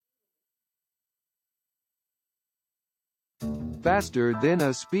faster than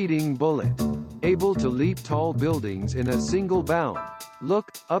a speeding bullet, able to leap tall buildings in a single bound.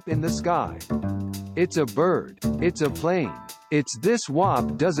 Look, up in the sky. It's a bird, it's a plane, it's this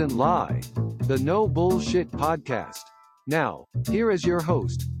WAP doesn't lie. The No Bullshit Podcast. Now, here is your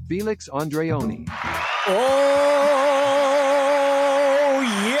host, Felix Andreoni. Oh,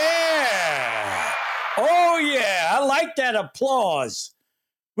 yeah. Oh, yeah. I like that applause.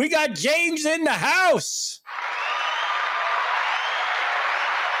 We got James in the house.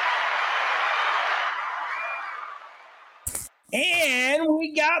 And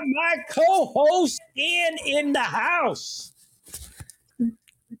we got my co-host Ian in the house.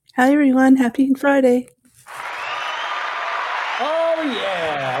 Hi, everyone. Happy Friday. Oh,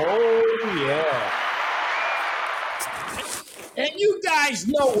 yeah. Oh, yeah. And you guys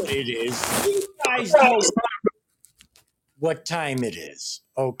know what it is. You guys know what time it is,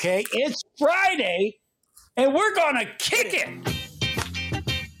 okay? It's Friday, and we're going to kick it.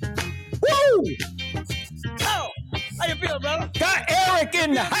 Woo! Oh, how you feel, brother? Got Eric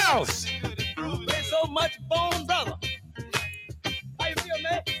in the house. Play so much bone, brother. How you feel,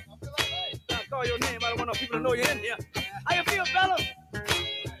 man? I feel all right. I call your name. I don't want no people to know you're in here. How you feel, fella?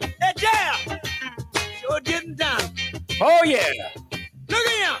 That jam. Sure getting down. Oh, yeah. Look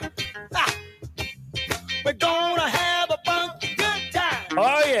at him. Ah. We're gonna have a funky good time.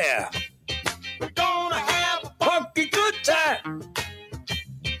 Oh, yeah. We're gonna have a Funky good time.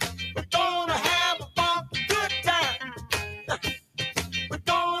 We're gonna have a funky good time. We're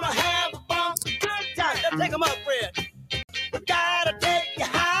gonna have a funky good time. Let's take 'em up, Fred. We gotta take you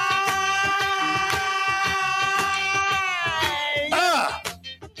high.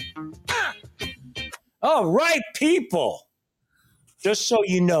 All right, people. Just so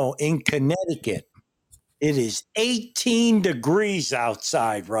you know, in Connecticut, it is 18 degrees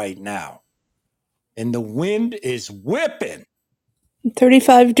outside right now. And the wind is whipping.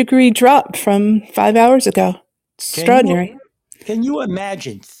 35-degree drop from 5 hours ago. It's extraordinary. Can you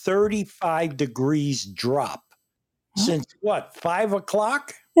imagine 35 degrees drop since what, 5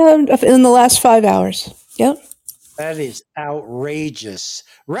 o'clock? Yeah, in the last 5 hours. Yep. That is outrageous.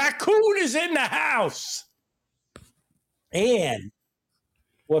 Raccoon is in the house. And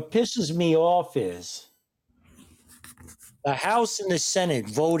what pisses me off is the House and the Senate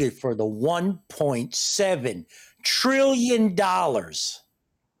voted for the $1.7 trillion.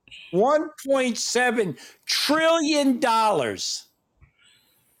 $1.7 trillion.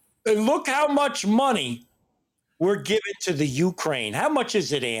 And look how much money we're giving to the Ukraine. How much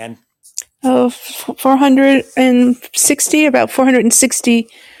is it, Ann? Oh, about $460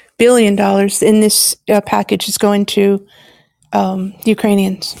 billion in this package is going to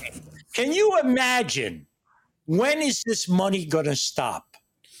Ukrainians. Can you imagine, when is this money going to stop?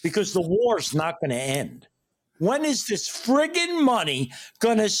 Because the war's not going to end. When is this friggin' money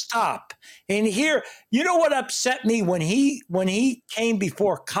going to stop? And here, you know what upset me when he came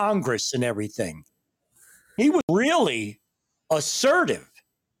before Congress and everything? He was really assertive.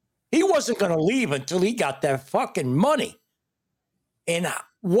 He wasn't going to leave until he got that fucking money. And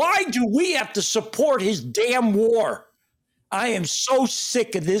why do we have to support his damn war? I am so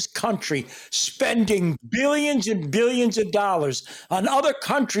sick of this country spending billions and billions of dollars on other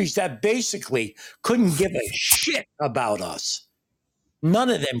countries that basically couldn't give a shit about us. None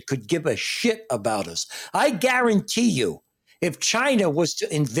of them could give a shit about us. I guarantee you, if China was to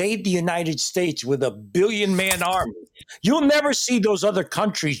invade the United States with a billion-man army, you'll never see those other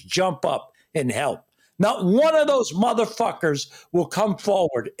countries jump up and help. Not one of those motherfuckers will come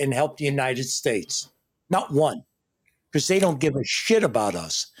forward and help the United States. Not one. Because they don't give a shit about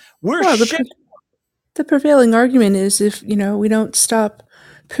us. The prevailing argument is if, we don't stop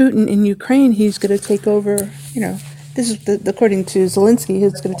Putin in Ukraine, he's going to take over, this is according to Zelensky,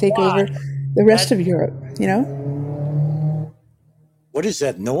 he's going to take over the rest of Europe, What is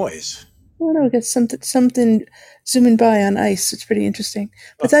that noise? I don't know, I guess something zooming by on ice. It's pretty interesting.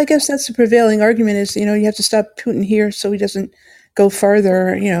 But I guess that's the prevailing argument is, you have to stop Putin here so he doesn't go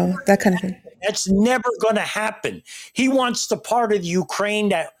farther, that kind of thing. That's never going to happen. He wants the part of Ukraine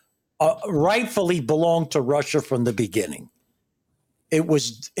that rightfully belonged to Russia from the beginning. It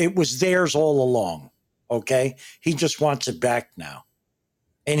was theirs all along, okay? He just wants it back now.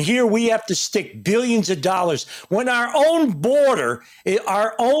 And here we have to stick billions of dollars when our own border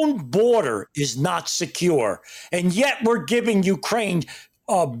is not secure. And yet we're giving Ukraine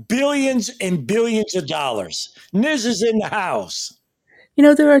billions and billions of dollars. Niz is in the house.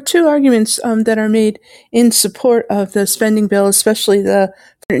 There are two arguments that are made in support of the spending bill, especially the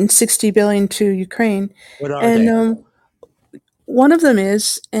 $160 billion to Ukraine. What are they? one of them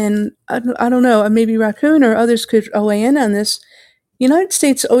is, and I don't know, maybe Raccoon or others could weigh in on this. The United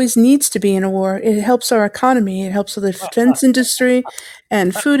States always needs to be in a war. It helps our economy. It helps the defense industry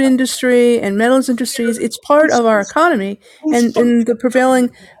and food industry and metals industries. It's part of our economy. And the prevailing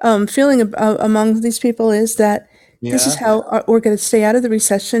feeling among these people is that this is how we're going to stay out of the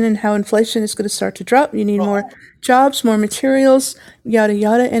recession and how inflation is going to start to drop. You need more jobs, more materials, yada,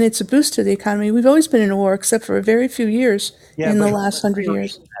 yada, and it's a boost to the economy. We've always been in a war, except for a very few years in the last 100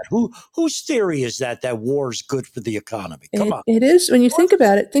 years. Whose theory is that war is good for the economy? Come on. It is. When you think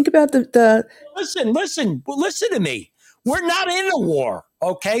about it, think about the Listen to me. We're not in a war,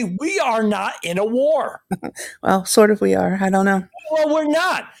 okay? We are not in a war. Well, sort of we are. I don't know. Well, we're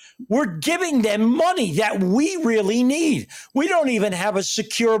not. We're giving them money that we really need. We don't even have a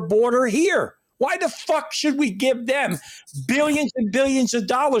secure border here. Why the fuck should we give them billions and billions of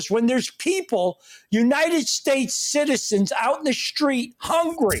dollars when there's people, United States citizens out in the street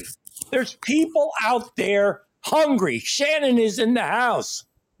hungry? There's people out there hungry. Shannon is in the house.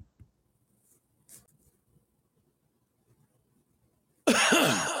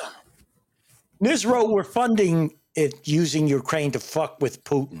 This road, we're funding it using Ukraine to fuck with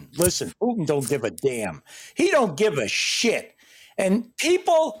Putin. Listen, Putin don't give a damn. He don't give a shit. And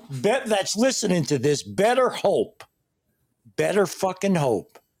people that's listening to this better fucking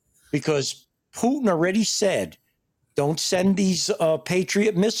hope, because Putin already said, don't send these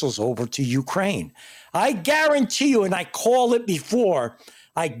Patriot missiles over to Ukraine. I guarantee you, and I called it before,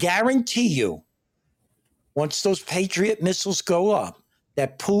 I guarantee you, once those Patriot missiles go up,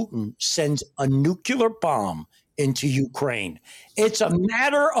 that Putin sends a nuclear bomb into Ukraine. It's a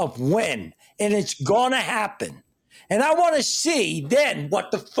matter of when, and it's going to happen. And I want to see then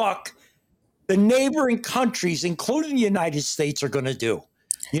what the fuck the neighboring countries, including the United States, are going to do.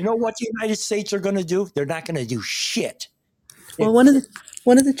 You know what the United States are going to do? They're not going to do shit. Well, one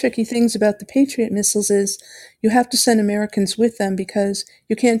of the tricky things about the Patriot missiles is you have to send Americans with them because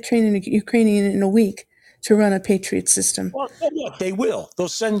you can't train a Ukrainian in a week to run a Patriot system. Well, they will. They'll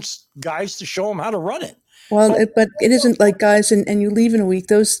send guys to show them how to run it. Well, but it isn't like guys and you leave in a week.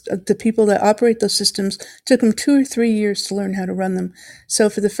 The people that operate those systems took them 2 or 3 years to learn how to run them. So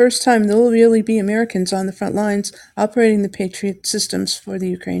for the first time, there will really be Americans on the front lines operating the Patriot systems for the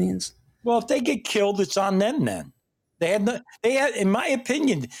Ukrainians. Well, if they get killed, it's on them then. They had, in my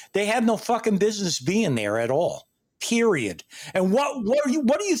opinion, they had no fucking business being there at all. Period. And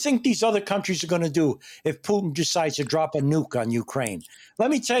what do you think these other countries are going to do if Putin decides to drop a nuke on Ukraine? Let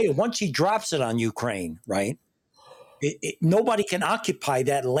me tell you, once he drops it on Ukraine, right, nobody can occupy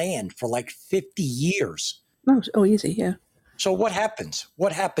that land for like 50 years. Oh, easy, yeah. So what happens?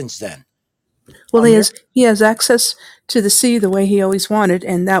 What happens then? Well, he has access to the sea the way he always wanted,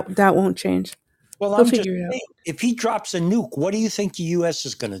 and that won't change. Well, I'm just saying, if he drops a nuke, what do you think the U.S.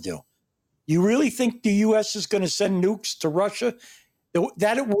 is going to do? You really think the U.S. is going to send nukes to Russia?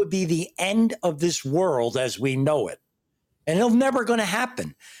 That it would be the end of this world as we know it. And it's never going to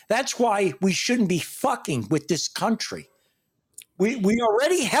happen. That's why we shouldn't be fucking with this country. We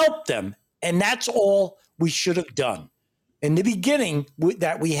already helped them, and that's all we should have done. In the beginning,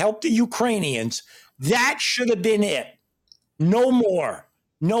 that we helped the Ukrainians, that should have been it. No more.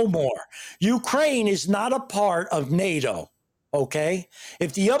 No more. Ukraine is not a part of NATO, okay?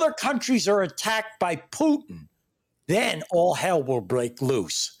 If the other countries are attacked by Putin, then all hell will break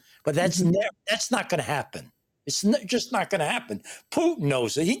loose. But that's not going to happen. It's just not going to happen. Putin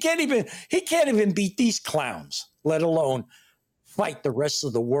knows it. He can't even beat these clowns, let alone fight the rest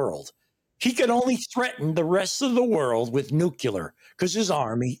of the world. He can only threaten the rest of the world with nuclear because his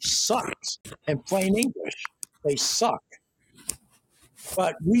army sucks. And plain English, they suck.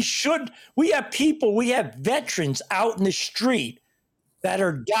 But we have veterans out in the street that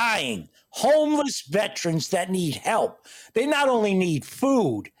are dying, homeless veterans that need help. They not only need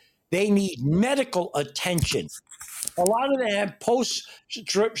food, they need medical attention. A lot of them have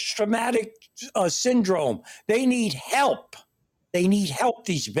post-traumatic syndrome. They need help. They need help,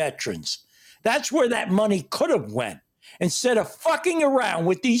 these veterans. That's where that money could have went. Instead of fucking around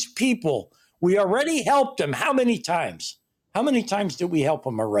with these people, we already helped them. How many times? How many times did we help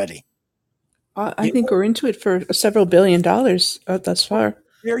them already? I think we're into it for several $1 billion thus far.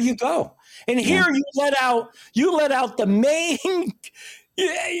 There you go. And here you let out the main.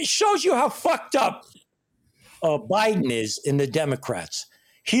 It shows you how fucked up Biden is in the Democrats.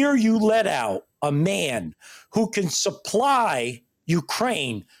 Here you let out a man who can supply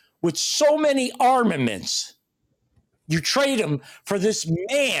Ukraine with so many armaments. You trade him for this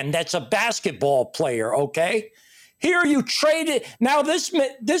man that's a basketball player, okay? Here you trade it. Now this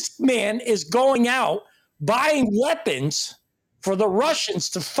man is going out buying weapons for the Russians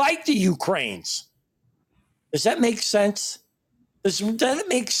to fight the Ukrainians. Does that make sense? Does that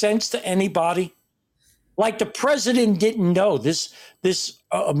make sense to anybody? Like the president didn't know this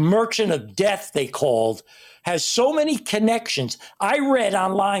merchant of death, they called, has so many connections. I read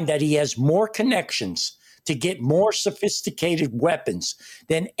online that he has more connections to get more sophisticated weapons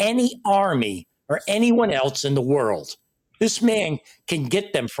than any army or anyone else in the world. This man can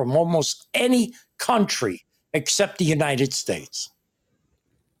get them from almost any country except the United States.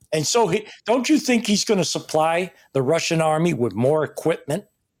 And so don't you think he's going to supply the Russian army with more equipment?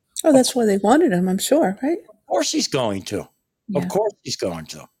 Oh, that's why they wanted him, I'm sure, right? Of course he's going to. Yeah. Of course he's going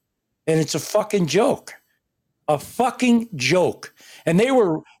to. And it's a fucking joke. A fucking joke. And they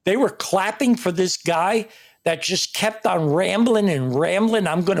were clapping for this guy that just kept on rambling and rambling.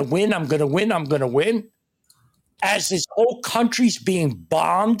 I'm going to win. I'm going to win. I'm going to win. As his whole country's being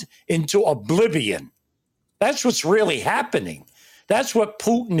bombed into oblivion. That's what's really happening. That's what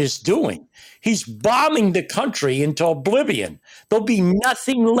Putin is doing. He's bombing the country into oblivion. There'll be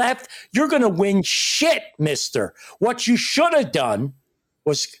nothing left. You're going to win shit, mister. What you should have done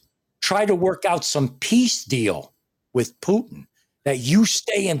was try to work out some peace deal with Putin, that you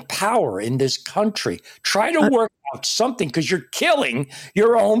stay in power in this country. Try to work out something, because you're killing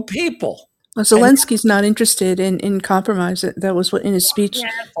your own people. Well, Zelensky's not interested in compromise. That was what in his speech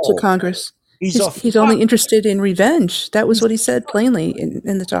to Congress. He's only interested in revenge. That was what he said plainly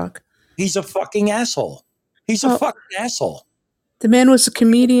in the talk. He's a fucking asshole. He's a fucking asshole. The man was a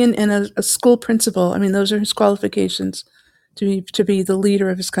comedian and a school principal. I mean, those are his qualifications to be the leader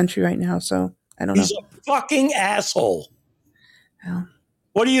of his country right now. So I don't know. He's a fucking asshole. Well,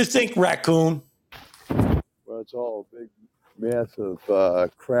 what do you think, Raccoon? Well, it's all a big mess of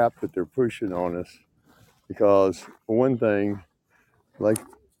crap that they're pushing on us. Because for one thing, like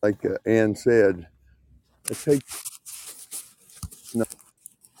Ann said, it takes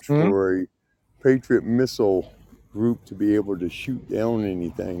for a Patriot missile group to be able to shoot down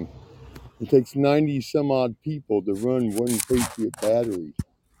anything. It takes 90 some odd people to run one Patriot battery.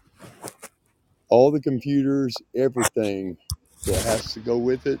 All the computers, everything that has to go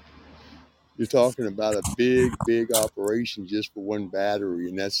with it. You're talking about a big, big operation just for one battery,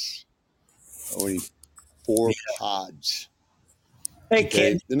 and that's only 4 pods. Hey,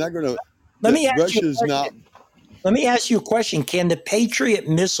 kid. They're not going to. Let me ask you a question. Can the Patriot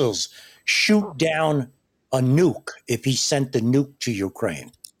missiles shoot down a nuke if he sent the nuke to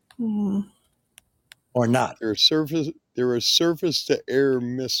Ukraine? Or not? They're a surface to air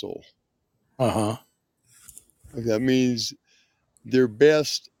missile. Uh-huh. That means they're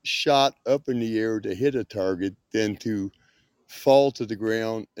best shot up in the air to hit a target than to fall to the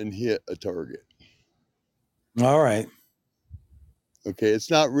ground and hit a target. All right. Okay, it's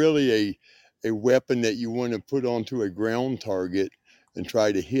not really a weapon that you want to put onto a ground target and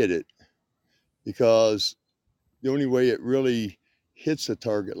try to hit it, because the only way it really hits a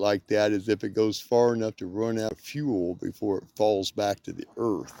target like that is if it goes far enough to run out of fuel before it falls back to the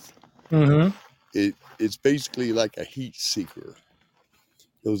earth. Mm-hmm. It's basically like a heat seeker.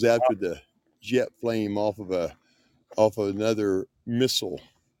 Goes after the jet flame off of another missile.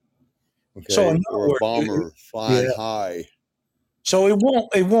 Okay, so or a bomber flying high. So it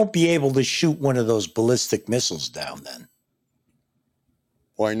won't be able to shoot one of those ballistic missiles down then.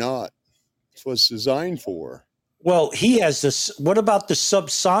 Why not? That's what it's designed for. Well, he has this. What about the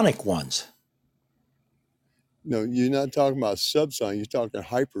subsonic ones? No, you're not talking about subsonic. You're talking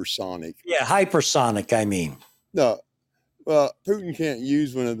hypersonic. Yeah, hypersonic, I mean. No. Well, Putin can't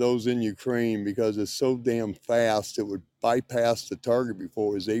use one of those in Ukraine because it's so damn fast it would bypass the target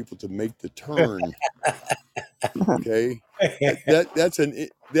before it was able to make the turn. Okay?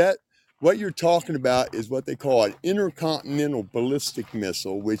 What you're talking about is what they call an intercontinental ballistic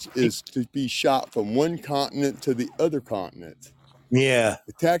missile, which is to be shot from one continent to the other continent. Yeah.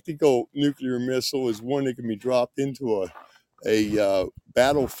 The tactical nuclear missile is one that can be dropped into a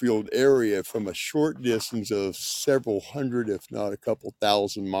battlefield area from a short distance of several hundred, if not a couple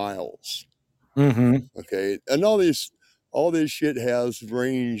thousand miles. Mm-hmm. Okay, and all this shit has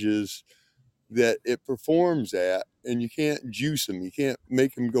ranges that it performs at, and you can't juice them. You can't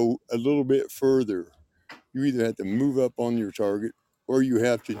make them go a little bit further. You either have to move up on your target, or you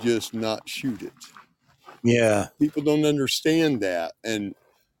have to just not shoot it. Yeah, people don't understand that, and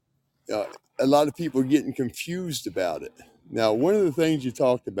a lot of people are getting confused about it. Now, one of the things you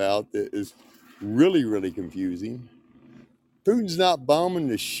talked about that is really, really confusing, Putin's not bombing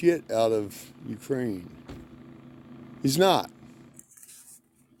the shit out of Ukraine. He's not.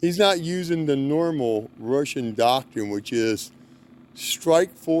 He's not using the normal Russian doctrine, which is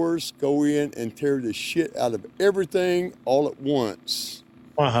strike force, go in and tear the shit out of everything all at once.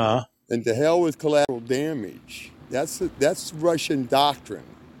 Uh-huh. And to hell with collateral damage. That's Russian doctrine.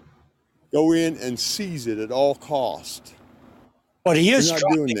 Go in and seize it at all cost. But he You're is not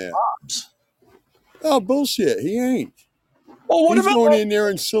dropping doing that. bombs. Oh, bullshit. He ain't. Well, what He's about going in there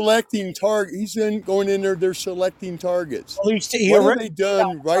and selecting targets. Going in there, they're selecting targets. Well, he What have already they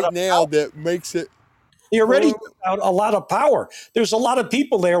done right now that makes it? he already Oh, took out a lot of power. There's a lot of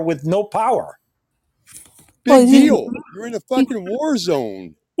people there with no power. Well, big he's deal. You're in a fucking war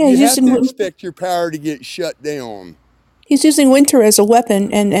zone. yeah, You he's have to using expect your power to get shut down. he's using winter as a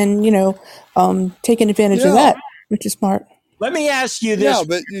weapon, and taking advantage of Yeah, that, which is smart. Let me ask you yeah. this.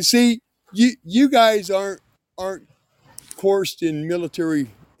 But you see, you guys aren't coursed in military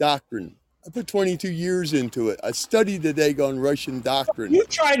doctrine. I put 22 years into it. I studied the Dagon Russian doctrine. You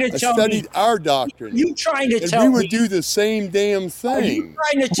trying to I tell me? studied our doctrine. You trying to And tell we me? would do the same damn Are you thing.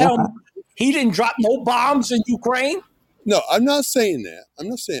 trying to tell me he didn't drop no bombs in Ukraine? No, I'm not saying that. I'm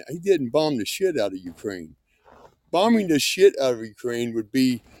not saying he didn't bomb the shit out of Ukraine. Bombing the shit out of Ukraine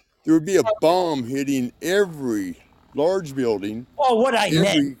there would be a bomb hitting every large building, Well, what I meant,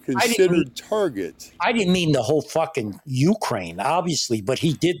 every considered target. I didn't mean the whole fucking Ukraine, obviously, but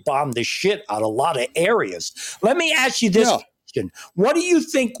he did bomb the shit out of a lot of areas. Let me ask you this Yeah. question. What do you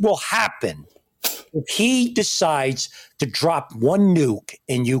think will happen if he decides to drop one nuke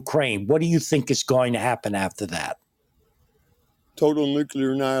in Ukraine? What do you think is going to happen after that? Total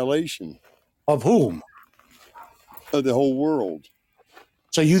nuclear annihilation Of whom? of the whole world.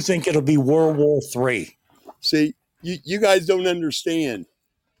 So you think it'll be World War III? See, you guys don't understand.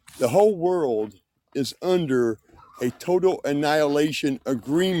 The whole world is under a total annihilation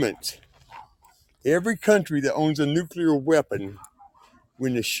agreement. Every country that owns a nuclear weapon,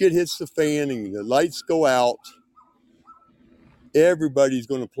 when the shit hits the fan and the lights go out, everybody's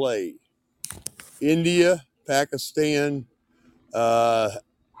going to play. India, Pakistan,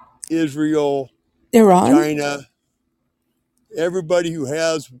 Israel, Iran. China, everybody who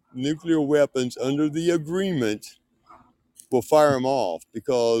has nuclear weapons under the agreement will fire them off,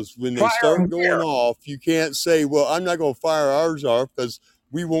 because when they Fire start 'em going where? off, you can't say, well, I'm not going to fire ours off because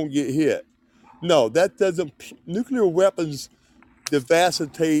we won't get hit. No, that doesn't. Nuclear weapons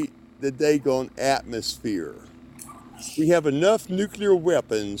devastate the Dagon atmosphere. We have enough nuclear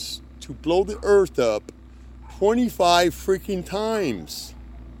weapons to blow the earth up 25 freaking times.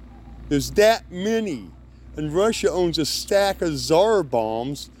 There's that many. And Russia owns a stack of Tsar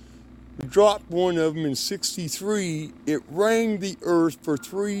bombs. We dropped one of them in 1963. It rang the earth for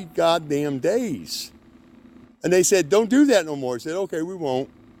 3 goddamn days. And they said, don't do that no more. I said, okay, we won't.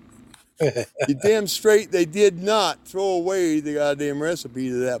 You damn straight they did not throw away the goddamn recipe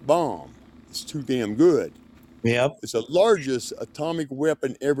to that bomb. It's too damn good. Yep. It's the largest atomic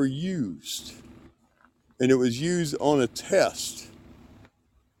weapon ever used. And it was used on a test.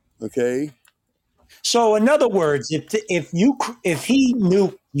 Okay? So, in other words, if he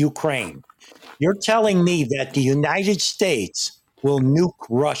nuked Ukraine, you're telling me that the United States will nuke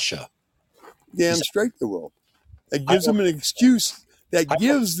Russia. Damn straight they will. That gives them an excuse. That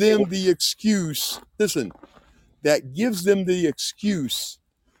gives them the excuse. Listen, that gives them the excuse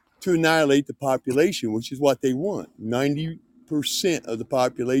to annihilate the population, which is what they want. 90% of the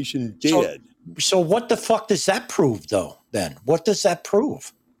population dead. So what the fuck does that prove, though, then? What does that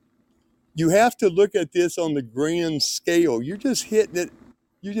prove? You have to look at this on the grand scale. You're just hitting it.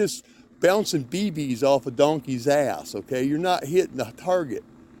 You're just bouncing BBs off a donkey's ass, okay? You're not hitting the target.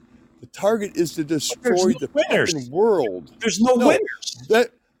 The target is to destroy the fucking world. There's no winners.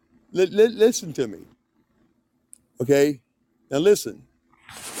 Listen to me, okay? Now listen.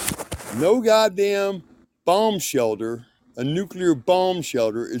 No goddamn bomb shelter, a nuclear bomb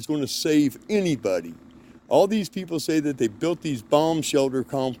shelter, is going to save anybody. All these people say that they built these bomb shelter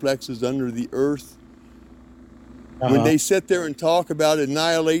complexes under the earth. When they sit there and talk about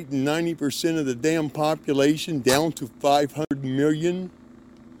annihilating 90% of the damn population down to 500 million,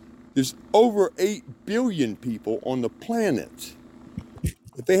 there's over 8 billion people on the planet.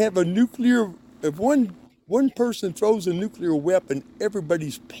 If they have if one person throws a nuclear weapon,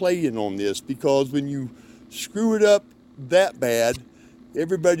 everybody's playing on this, because when you screw it up that bad,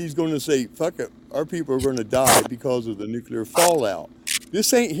 everybody's going to say, fuck it, our people are going to die because of the nuclear fallout.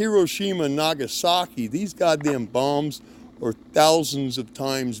 This ain't Hiroshima and Nagasaki. These goddamn bombs are thousands of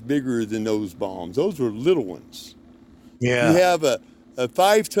times bigger than those bombs. Those were little ones. Yeah. You have a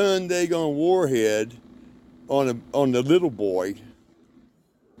 5-ton Dagon warhead on the little boy.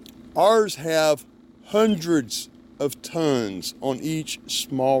 Ours have hundreds of tons on each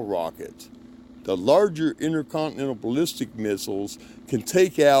small rocket. The larger intercontinental ballistic missiles can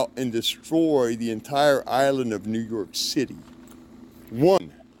take out and destroy the entire island of New York City.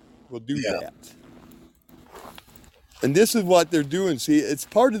 One will do that. And this is what they're doing. See, it's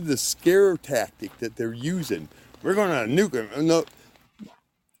part of the scare tactic that they're using. We're going to nuke them. No,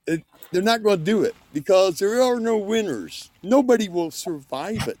 they're not going to do it because there are no winners. Nobody will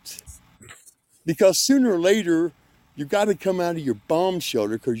survive it. Because sooner or later, you've got to come out of your bomb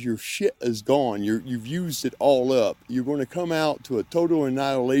shelter because your shit is gone. You've used it all up. You're going to come out to a total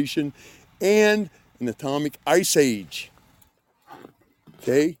annihilation and an atomic ice age.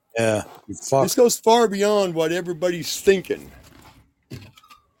 Okay? Yeah. This goes far beyond what everybody's thinking.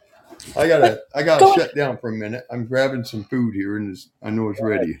 I gotta shut down for a minute. I'm grabbing some food here, and I know it's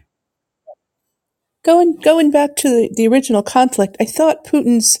ready. Going back to the original conflict, I thought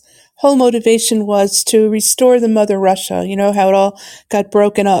Putin's whole motivation was to restore the mother Russia. You know how it all got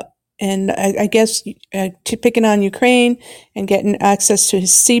broken up, and I guess picking on Ukraine and getting access to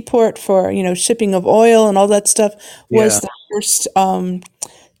his seaport for shipping of oil and all that stuff was the first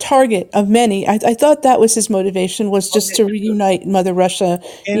target of many. I thought that was his motivation, was just to reunite Mother Russia.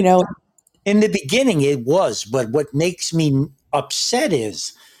 In the beginning, it was, but what makes me upset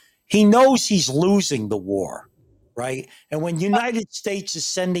is he knows he's losing the war, right? And when United States is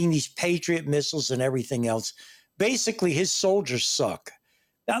sending these Patriot missiles and everything else, basically his soldiers suck.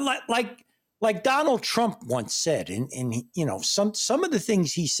 Now, like Donald Trump once said, and some of the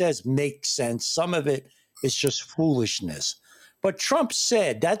things he says make sense. Some of it is just foolishness. But Trump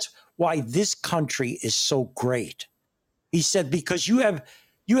said that's why this country is so great. He said because you have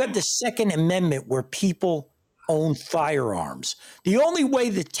the Second Amendment where people own firearms. The only way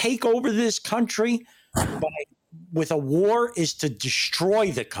to take over this country with a war is to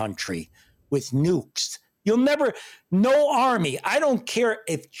destroy the country with nukes. No army. I don't care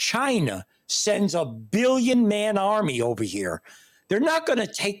if China sends a 1 billion-man army over here. They're not going to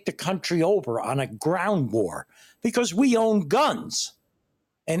take the country over on a ground war because we own guns.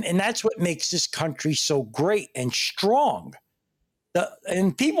 And that's what makes this country so great and strong.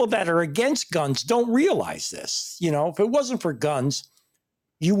 And people that are against guns don't realize this. If it wasn't for guns,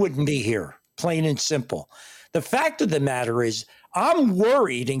 you wouldn't be here, plain and simple. The fact of the matter is, I'm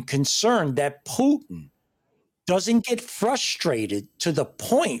worried and concerned that Putin doesn't get frustrated to the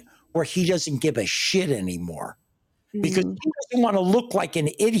point where he doesn't give a shit anymore. Because he doesn't want to look like an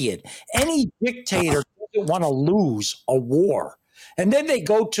idiot. Any dictator doesn't want to lose a war. And then they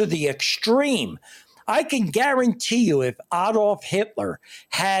go to the extreme. I can guarantee you if Adolf Hitler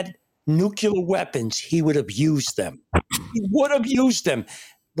had nuclear weapons, he would have used them. He would have used them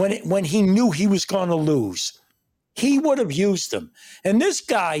when he knew he was going to lose. He would have used them. And this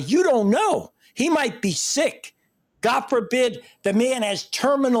guy, you don't know. He might be sick. God forbid the man has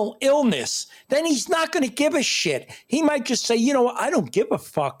terminal illness. Then he's not going to give a shit. He might just say, I don't give a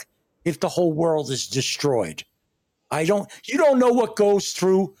fuck if the whole world is destroyed. You don't know what goes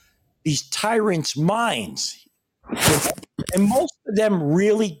through these tyrants' minds. And most of them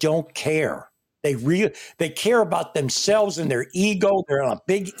really don't care. They care about themselves and their ego. They're on a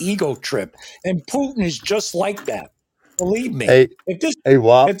big ego trip. And Putin is just like that. Believe me.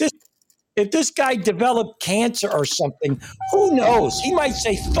 If this guy developed cancer or something, who knows? He might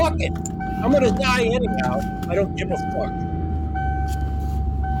say, fuck it. I'm going to die anyhow. I don't give a fuck.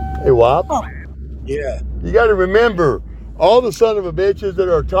 Hey, Wop. Yeah. You got to remember, all the son of a bitches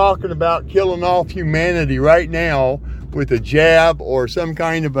that are talking about killing off humanity right now with a jab or some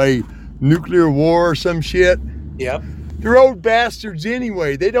kind of a nuclear war or some shit. Yep. They're old bastards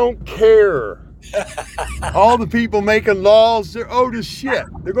anyway. They don't care. All the people making laws, they're old as shit.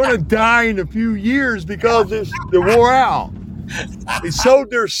 They're going to die in a few years because they're wore out. They sold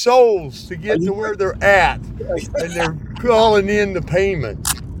their souls to get to where they're at, and they're calling in the payment.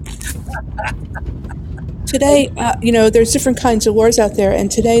 Today, there's different kinds of wars out there, and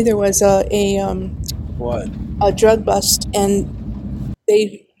today there was a drug bust, and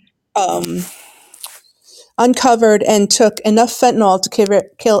they uncovered and took enough fentanyl to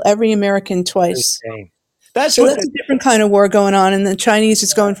kill every American twice. That's a different kind of war going on, and the Chinese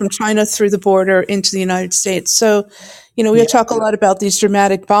is going from China through the border into the United States. So, we talk a lot about these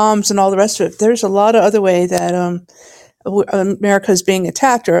dramatic bombs and all the rest of it. There's a lot of other way that America is being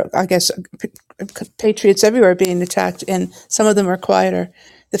attacked, or I guess patriots everywhere are being attacked, and some of them are quieter.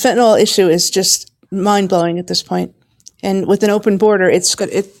 The fentanyl issue is just mind-blowing at this point. And with an open border, it's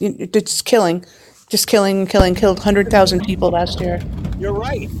killing. Just killed 100,000 people last year. You're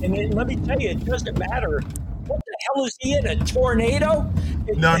right. And let me tell you, it doesn't matter. What the hell is he in, a tornado?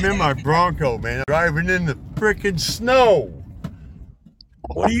 No, I'm in my Bronco, man. I'm driving in the freaking snow.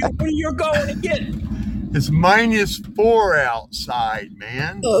 What are you going to get? It's -4 outside,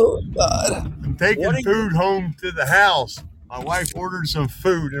 man. Oh God. I'm taking What are you- food home to the house. My wife ordered some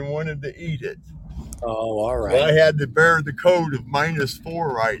food and wanted to eat it. Oh, all So I right. had to bear the code of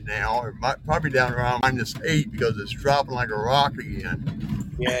 -4 right now, or probably down around -8 because it's dropping like a rock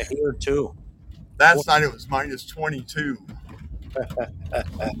again. Yeah, here too. Last night it was -22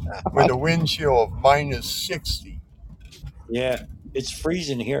 with a wind chill of -60. Yeah, it's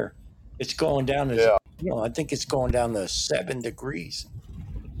freezing here. It's going down to, Yeah. I think it's going down to 7 degrees.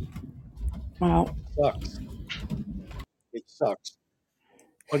 Wow. Sucks. It sucks.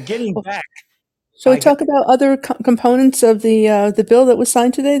 But getting back, Shall we I talk about other components of the bill that was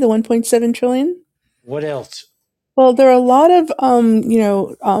signed today, the 1.7 trillion? what else? Well, there are a lot of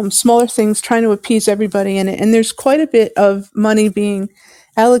smaller things trying to appease everybody, and there's quite a bit of money being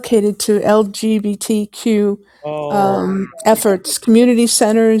allocated to LGBTQ Oh, efforts, community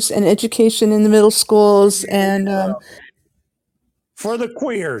centers, and education in the middle schools, and for the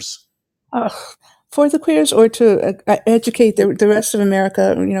queers. for the queers, or to educate the rest of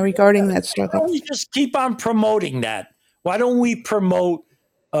America, regarding that Why struggle. don't we just keep on promoting that? Why don't we promote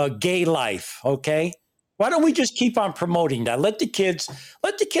gay life? Okay. Why don't we just keep on promoting that? Let the kids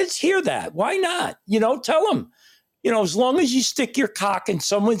hear that. Why not? Tell them. As long as you stick your cock in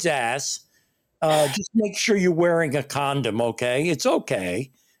someone's ass, just make sure you're wearing a condom. Okay, it's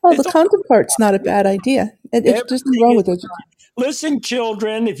okay. Well, It's the condom part's not a bad idea. There's nothing wrong with it. Listen,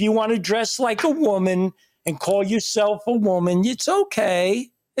 children, if you want to dress like a woman and call yourself a woman, it's okay.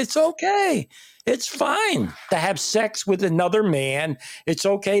 It's okay. It's fine to have sex with another man. It's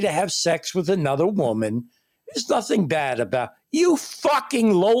okay to have sex with another woman. There's nothing bad about you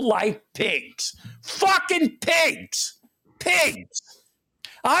fucking low-life pigs. Fucking pigs. Pigs.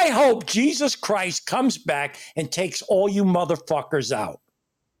 I hope Jesus Christ comes back and takes all you motherfuckers out.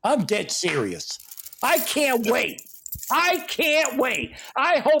 I'm dead serious. I can't wait. I can't wait.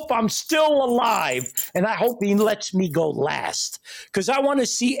 I hope I'm still alive, and I hope he lets me go last, because I want to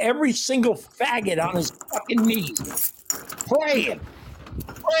see every single faggot on his fucking knees praying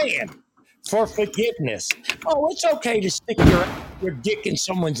for forgiveness. Oh, it's okay to stick your dick in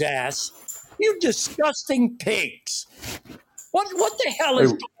someone's ass. You disgusting pigs. What the hell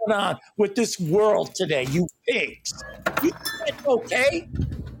is going on with this world today, you pigs? You think it's okay?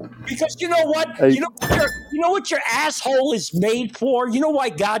 Because you know what? Hey. You know what your asshole is made for? You know why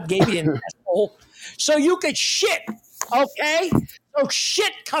God gave you an asshole? So you could shit, okay? So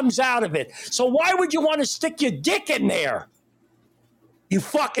shit comes out of it. So why would you want to stick your dick in there? You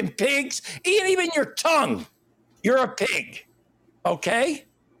fucking pigs. Even your tongue. You're a pig. Okay?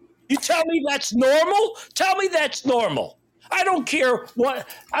 You tell me that's normal? Tell me that's normal. I don't care if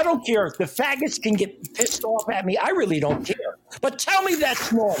the faggots can get pissed off at me. I really don't care. But tell me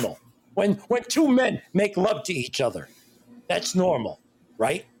that's normal. When two men make love to each other. That's normal,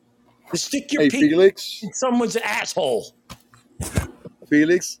 right? To stick your Hey, penis Felix. in someone's asshole.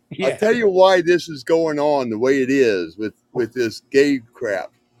 Felix, Yeah. I'll tell you why this is going on the way it is with this gay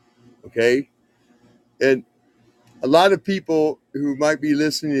crap, okay? And a lot of people who might be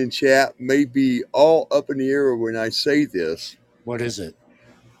listening in chat may be all up in the air when I say this. What is it?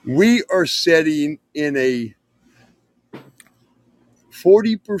 We are setting in a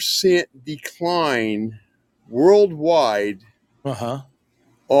 40% decline worldwide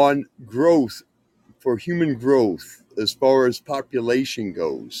on growth, for human growth, as far as population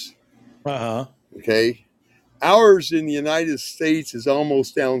goes. Okay? Ours in the United States is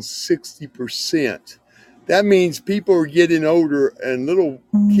almost down 60%. That means people are getting older and little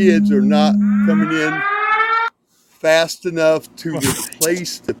kids are not coming in fast enough to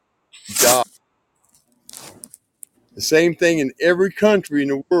replace the job. The same thing in every country in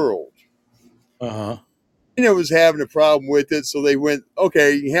the world. China was having a problem with it, so they went,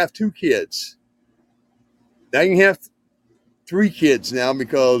 okay, you can have 2 kids. Now you can have 3 kids now,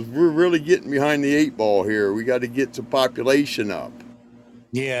 because we're really getting behind the 8 ball here. We got to get the population up.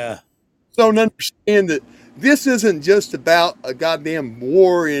 Yeah. So understand that this isn't just about a goddamn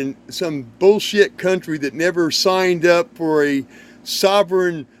war in some bullshit country that never signed up for a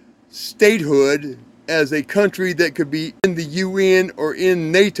sovereign statehood as a country that could be in the UN or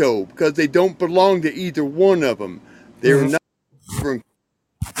in NATO, because they don't belong to either one of them. They're not.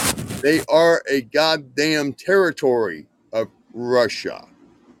 They are a goddamn territory of Russia.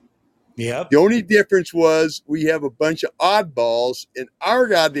 Yep. The only difference was we have a bunch of oddballs in our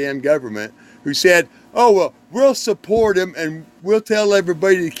goddamn government who said, oh, well, we'll support them and we'll tell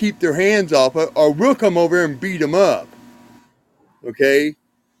everybody to keep their hands off it, or we'll come over and beat them up. Okay?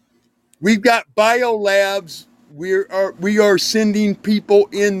 We've got biolabs we are sending people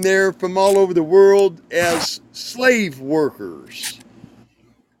in there from all over the world as slave workers.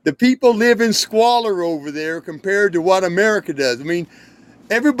 The people live in squalor over there compared to what America does. I mean,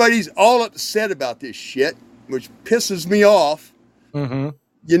 everybody's all upset about this shit, which pisses me off. Mm-hmm.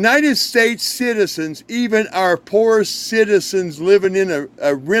 United States citizens, even our poorest citizens living in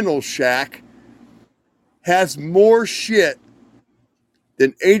a rental shack, has more shit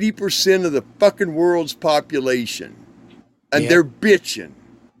than 80% of the fucking world's population. And they're bitching.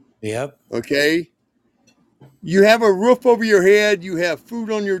 Yep. Okay? You have a roof over your head, you have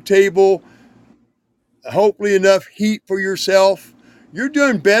food on your table, hopefully enough heat for yourself. You're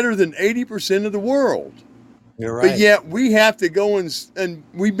doing better than 80% of the world. You're right. But yet we have to go and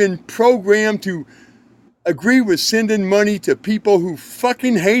we've been programmed to agree with sending money to people who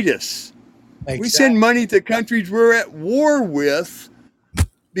fucking hate us. Exactly. We send money to countries we're at war with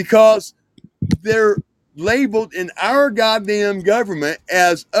because they're labeled in our goddamn government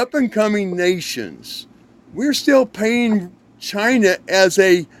as up-and-coming nations. We're still paying China as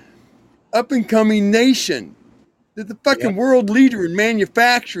a up-and-coming nation. They're the fucking world leader in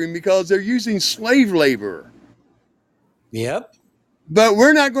manufacturing because they're using slave labor. Yep. But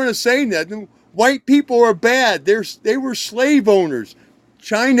we're not going to say nothing. White people are bad. They were slave owners.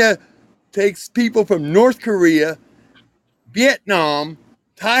 China takes people from North Korea, Vietnam,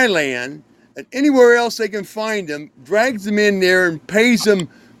 Thailand, and anywhere else they can find them, drags them in there and pays them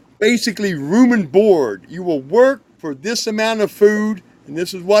basically room and board. You will work for this amount of food, and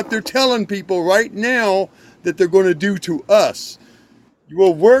this is what they're telling people right now that they're going to do to us. You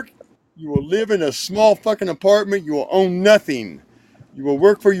will work, you will live in a small fucking apartment, you will own nothing. You will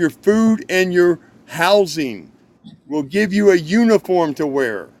work for your food and your housing. We'll give you a uniform to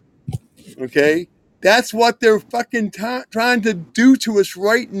wear. Okay? That's what they're fucking trying to do to us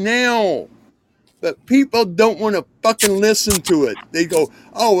right now. But people don't want to fucking listen to it. They go,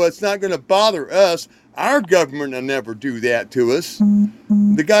 oh, well, it's not going to bother us. Our government will never do that to us.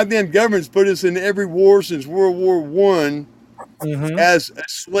 The goddamn government's put us in every war since World War I as a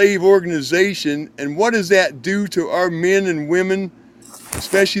slave organization. And what does that do to our men and women,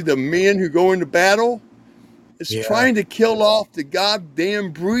 especially the men who go into battle? It's trying to kill off the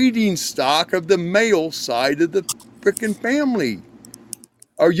goddamn breeding stock of the male side of the frickin' family.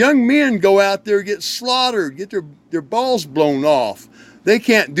 Our young men go out there, get slaughtered, get their balls blown off. They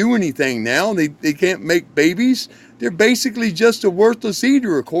can't do anything now. They can't make babies. They're basically just a worthless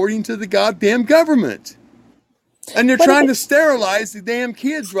eater, according to the goddamn government. And they're trying to sterilize the damn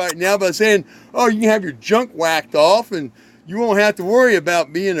kids right now by saying, oh, you can have your junk whacked off and you won't have to worry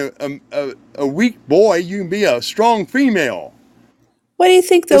about being a weak boy. You can be a strong female. What do you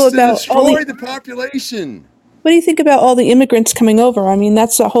think, though, about destroy the population? What do you think about all the immigrants coming over? I mean,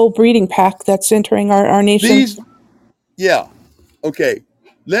 that's a whole breeding pack that's entering our nation. Okay.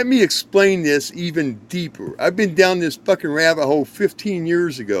 Let me explain this even deeper. I've been down this fucking rabbit hole 15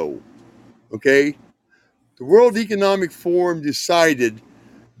 years ago. Okay? The World Economic Forum decided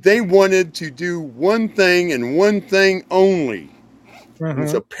they wanted to do one thing and one thing only.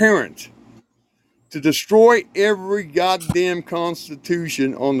 It's apparent. To destroy every goddamn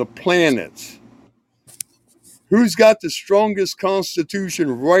constitution on the planet. Who's got the strongest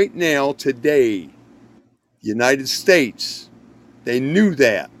constitution right now today? The United States. They knew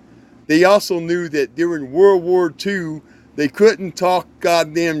that. They also knew that during World War II, they couldn't talk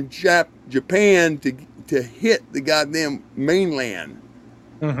goddamn Japan to hit the goddamn mainland.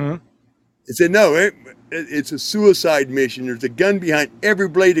 They said, no, it's a suicide mission. There's a gun behind every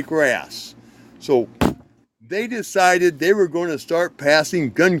blade of grass. So they decided they were going to start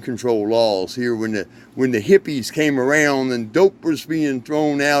passing gun control laws here when the hippies came around and dope was being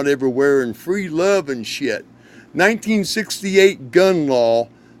thrown out everywhere and free love and shit. 1968 gun law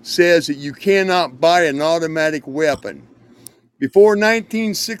says that you cannot buy an automatic weapon. Before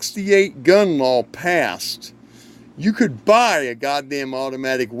 1968 gun law passed, you could buy a goddamn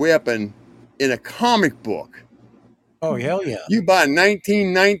automatic weapon in a comic book. Oh, hell yeah. You buy a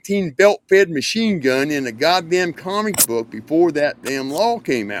 1919 belt-fed machine gun in a goddamn comic book before that damn law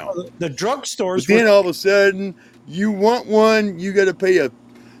came out. The drugstores. But then all of a sudden, you want one, you got to pay a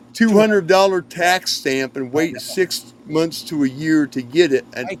 $200 tax stamp and wait 6 months to a year to get it.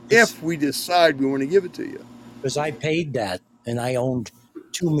 And if we decide we want to give it to you. Because I paid that and I owned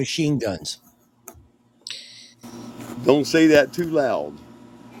 2 machine guns. Don't say that too loud.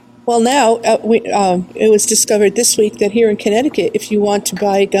 Well, now it was discovered this week that here in Connecticut, if you want to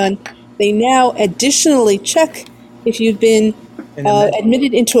buy a gun, they now additionally check if you've been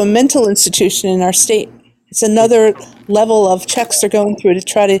admitted into a mental institution in our state. It's another level of checks they're going through to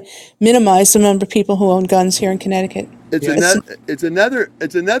try to minimize the number of people who own guns here in Connecticut. It's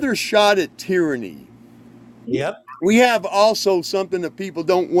Yes. another shot at tyranny. Yep. We have also something that people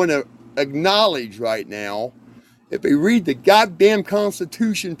don't want to acknowledge right now. If they read the goddamn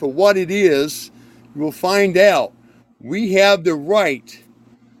Constitution for what it is, you will find out we have the right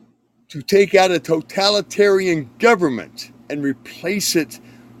to take out a totalitarian government and replace it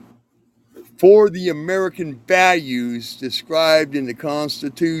for the American values described in the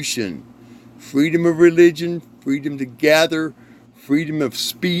Constitution. Freedom of religion, freedom to gather, freedom of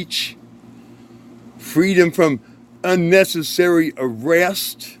speech, freedom from unnecessary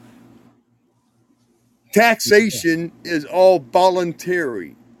arrest. Taxation is all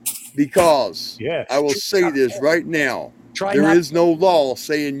voluntary because Yeah. I will say this right now. There is no law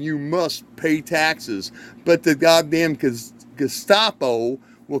saying you must pay taxes, but the goddamn Gestapo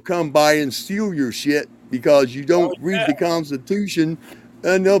will come by and steal your shit because you don't read the Constitution,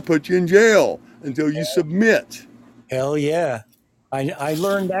 and they'll put you in jail until you submit. Hell yeah. I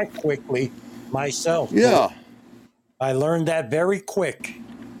learned that quickly myself. Yeah. I learned that very quick.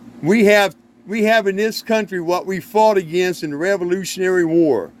 We have in this country what we fought against in the Revolutionary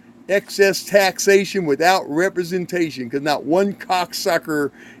War. Excess taxation without representation, because not one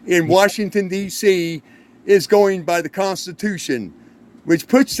cocksucker in Washington, D.C. is going by the Constitution, which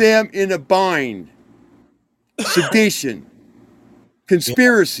puts them in a bind. Sedition,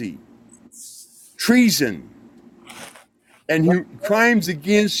 conspiracy, treason, and crimes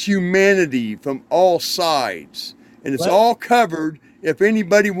against humanity from all sides. And it's all covered. If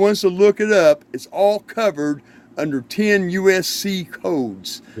anybody wants to look it up, it's all covered under 10 USC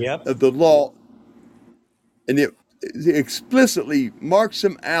codes of the law. And it explicitly marks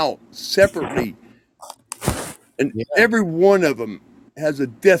them out separately. And every one of them has a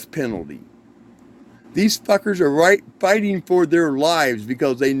death penalty. These fuckers are fighting for their lives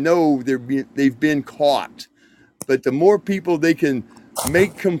because they know they've been caught. But the more people they can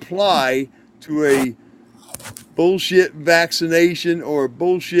make comply to a bullshit vaccination or a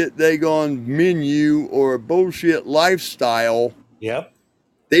bullshit daggone menu or a bullshit lifestyle,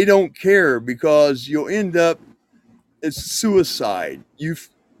 they don't care, because you'll end up, it's suicide.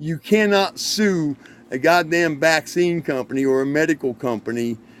 You cannot sue a goddamn vaccine company or a medical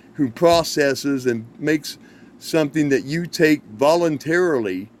company who processes and makes something that you take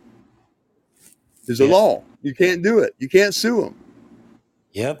voluntarily. There's a law. You can't do it. You can't sue them.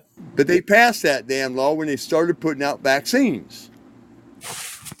 Yep. But they passed that damn law when they started putting out vaccines.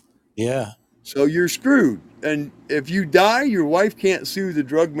 Yeah. So you're screwed. And if you die, your wife can't sue the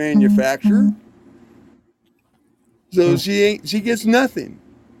drug manufacturer. So she gets nothing.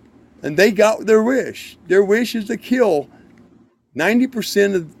 And they got their wish. Their wish is to kill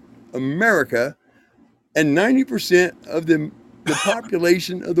 90% of America and 90% of the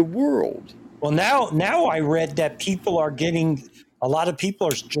population of the world. Well, now I read that a lot of people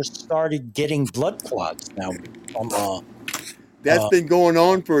are just started getting blood clots now. That's been going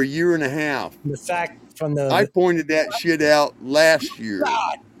on for a year and a half. The fact I pointed that shit out last year.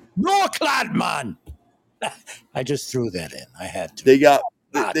 God, no clot, man. I just threw that in. I had to.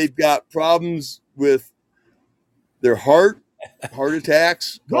 They've got problems with their heart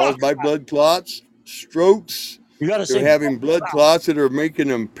attacks caused by blood clots, strokes. They're having blood clots that are making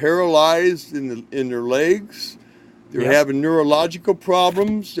them paralyzed in their legs. They're having neurological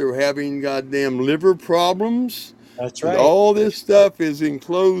problems. They're having goddamn liver problems. That's right. And all this stuff is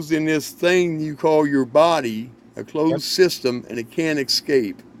enclosed in this thing you call your body, a closed system, and it can't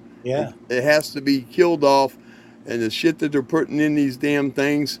escape. Yeah. It has to be killed off, and the shit that they're putting in these damn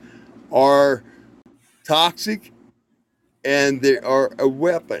things are toxic, and they are a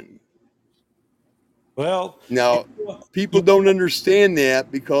weapon. Well, now, people don't understand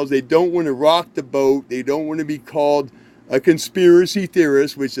that because they don't want to rock the boat. They don't want to be called a conspiracy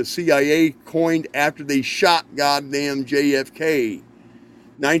theorist, which the CIA coined after they shot goddamn JFK.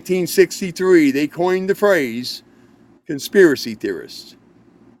 1963, they coined the phrase conspiracy theorist.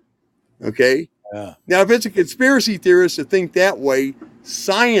 Okay? Yeah. Now, if it's a conspiracy theorist to think that way,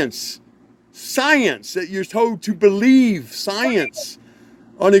 science, that you're told to believe, science.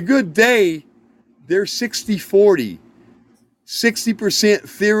 On a good day, they're 60-40. 60%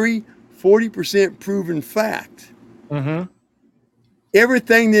 theory, 40% proven fact. Mm-hmm.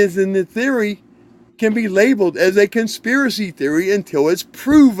 Everything that's in the theory can be labeled as a conspiracy theory until it's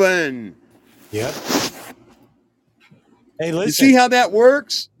proven. Yep. Hey, You listen. see how that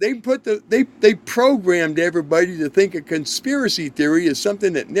works? They programmed everybody to think a conspiracy theory is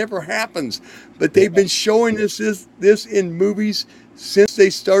something that never happens. But they've been showing us this in movies since they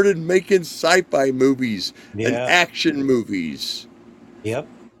started making sci-fi movies and Yeah. action movies. Yep.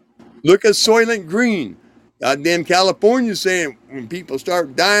 Look at Soylent Green. Goddamn California's saying when people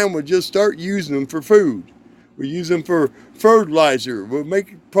start dying, we'll just start using them for food. We'll use them for fertilizer. We'll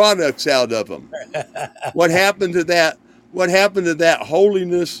make products out of them. What happened to that? What happened to that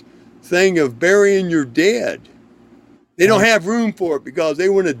holiness thing of burying your dead? They don't have room for it because they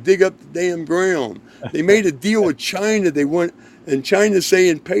want to dig up the damn ground. They made a deal with China. And China's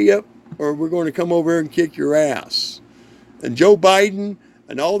saying, pay up or we're going to come over here and kick your ass. And Joe Biden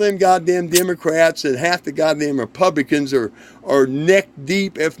and all them goddamn Democrats and half the goddamn Republicans are neck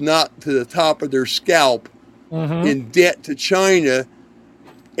deep, if not to the top of their scalp, in debt to China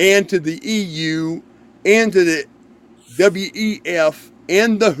and to the EU and to the WEF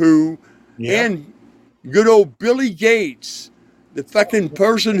and the WHO and good old Billy Gates, the fucking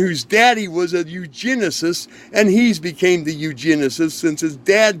person whose daddy was a eugenicist, and he's became the eugenicist since his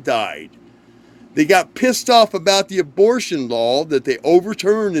dad died. They got pissed off about the abortion law that they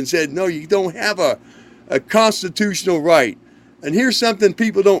overturned and said, no, you don't have a constitutional right. And here's something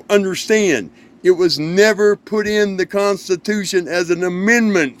people don't understand. It was never put in the Constitution as an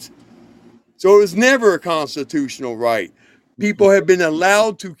amendment. So it was never a constitutional right. People have been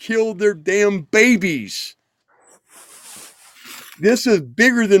allowed to kill their damn babies. This is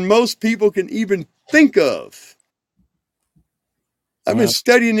bigger than most people can even think of. I've been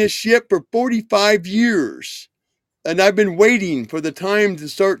studying this shit for 45 years. And I've been waiting for the time to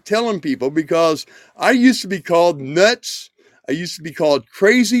start telling people because I used to be called nuts. I used to be called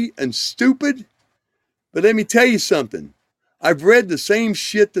crazy and stupid. But let me tell you something. I've read the same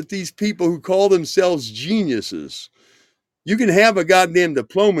shit that these people who call themselves geniuses. You can have a goddamn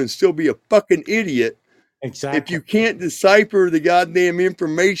diploma and still be a fucking idiot. Exactly. If you can't decipher the goddamn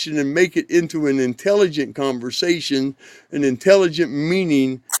information and make it into an intelligent conversation, an intelligent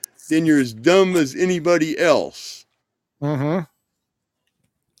meaning, then you're as dumb as anybody else. And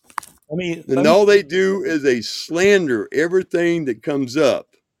all they do is they slander everything that comes up.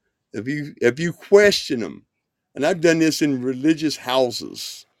 If you question them, and I've done this in religious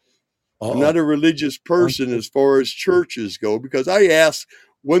houses. I'm not a religious person as far as churches go because I asked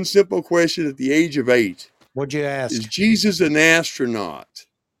one simple question at the age of 8. What'd you ask? Is Jesus an astronaut?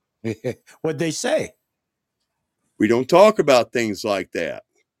 What'd they say? We don't talk about things like that.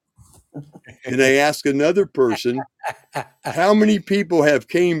 And I ask another person, how many people have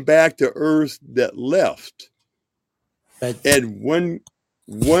came back to Earth that left? And one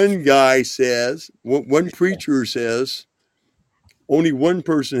guy says, one preacher says, only one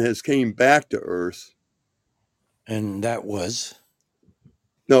person has came back to Earth. And that was?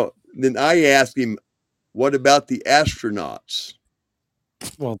 No, then I asked him, what about the astronauts?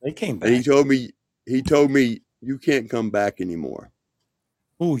 Well, they came back. And he told me, you can't come back anymore.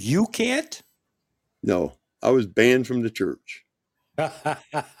 Oh, you can't? No, I was banned from the church. I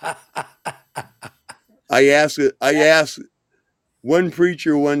asked one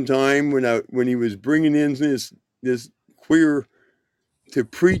preacher one time when he was bringing in this queer to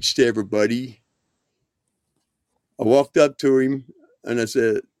preach to everybody. I walked up to him and I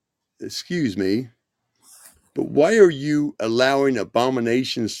said, excuse me, but why are you allowing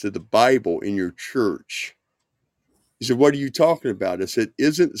abominations to the Bible in your church? He said, what are you talking about? I said,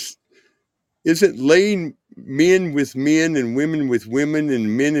 isn't laying men with men and women with women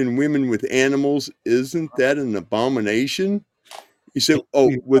and men and women with animals, isn't that an abomination? He said,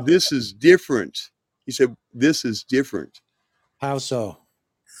 oh, well, this is different. He said, this is different. How so?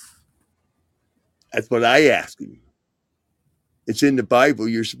 That's what I asked him. It's in the Bible.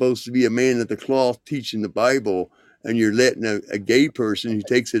 You're supposed to be a man of the cloth teaching the Bible, and you're letting a gay person who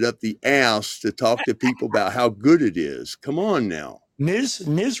takes it up the ass to talk to people about how good it is. Come on now.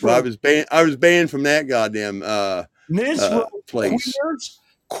 Niz well, I was banned from that goddamn place.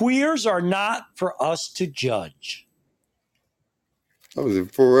 Queers are not for us to judge. That was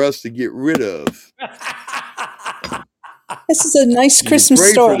for us to get rid of. This is a nice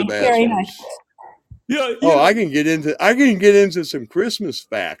Christmas story. Very nice. Yeah, I can get into some Christmas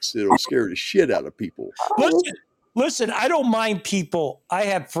facts that'll scare the shit out of people. Listen, I don't mind people. I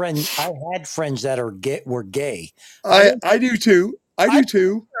had friends that were gay. I do too. I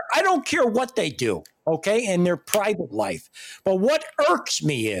don't care what they do, okay, in their private life. But what irks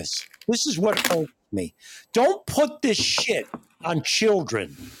me is, this is what irks me. Don't put this shit on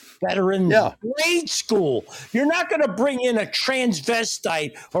children that are in grade school. You're not going to bring in a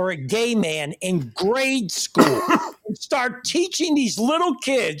transvestite or a gay man in grade school. and start teaching these little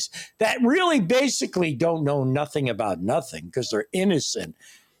kids that really basically don't know nothing about nothing because they're innocent,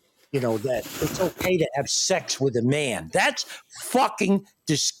 that it's okay to have sex with a man. That's fucking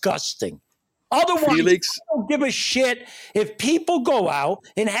disgusting. Otherwise, Felix, I don't give a shit if people go out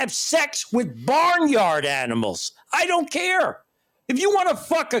and have sex with barnyard animals. I don't care. If you want to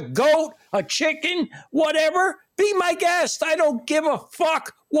fuck a goat, a chicken, whatever, be my guest. I don't give a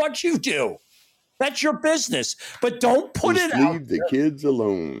fuck what you do. That's your business. But don't put just it out. leave the kids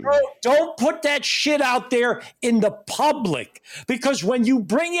alone. Don't put that shit out there in the public, because when you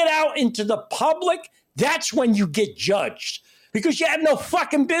bring it out into the public, that's when you get judged, because you have no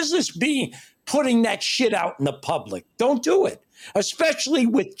fucking business putting that shit out in the public. Don't do it, especially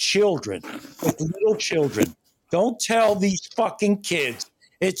with children, with little children. Don't tell these fucking kids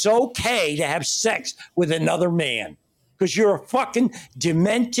it's okay to have sex with another man, because you're a fucking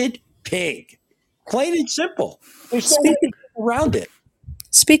demented pig. Plain and simple. There's no way to get around it.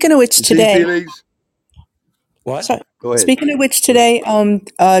 Speaking of which, You see, today, Felix? What? sorry, Go ahead. speaking of which, today,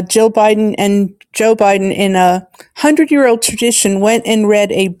 Jill Biden and Joe Biden, in a 100-year-old tradition, went and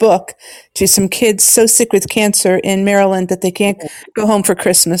read a book to some kids so sick with cancer in Maryland that they can't go home for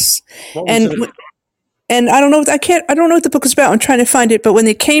Christmas. What was And it? and I don't know. I don't know what the book was about. I'm trying to find it. But when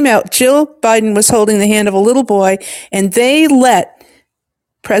they came out, Jill Biden was holding the hand of a little boy, and they let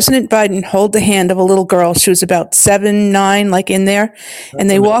President Biden hold the hand of a little girl. She was about 7, 9, like in there. And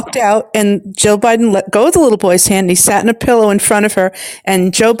they walked out, and Joe Biden let go of the little boy's hand. He sat in a pillow in front of her,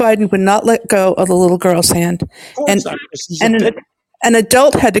 and Joe Biden would not let go of the little girl's hand. Of And course not, 'cause he's a and pig. an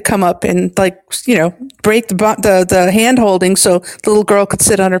adult had to come up and, like, break the hand holding so the little girl could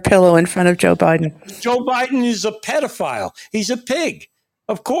sit on her pillow in front of Joe Biden. Joe Biden is a pedophile. He's a pig.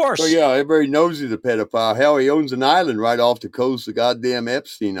 Of course. Oh, yeah, everybody knows he's a pedophile. Hell, he owns an island right off the coast of goddamn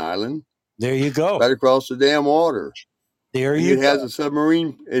Epstein Island, There you go. right across the damn water. There And you it go. has a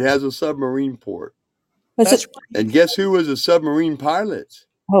submarine. It has a submarine port. Was That's it? And guess who was a submarine pilot?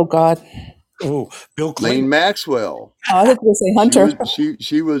 Oh God! oh, Bill Lane Clinton. Maxwell. Oh, I was going to say She Hunter. was.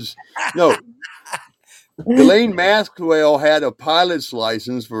 She was. No, Ghislaine Maxwell had a pilot's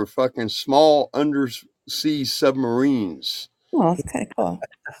license for fucking small undersea submarines. Oh, that's kind of cool.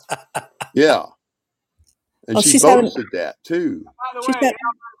 Yeah, and Oh, she she's having. boasted that too. By the She's way, got.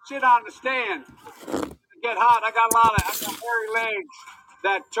 sit on the stand. Get hot. I got hairy legs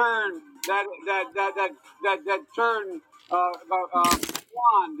that turn that turn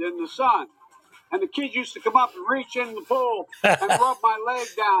blonde in the sun. And the kids used to come up and reach in the pool and rub my leg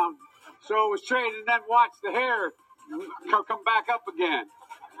down, so it was straight, and then watch the hair come back up again.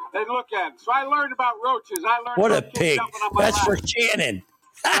 They'd look at it. So I learned about roaches. I learned What a about kids pig. jumping on my That's lap. for Shannon.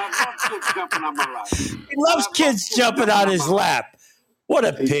 I love kids jumping on my lap. He loves kids jumping on his lap. What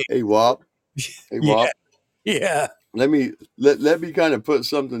a pig. Hey, Wop. Hey, Wop. Yeah. Let me kind of put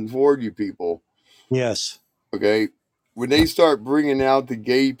something forward you people. Yes. Okay, when they start bringing out the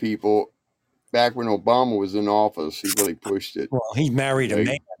gay people, back when Obama was in office, he really pushed it. Well, he married a Okay.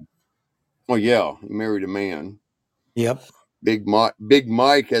 man. Well, yeah, he married a man. Yep. Big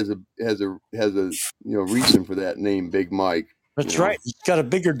Mike has a reason for that name, Big Mike. That's you know. right. He's got a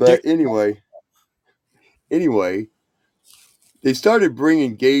bigger But dick. anyway, they started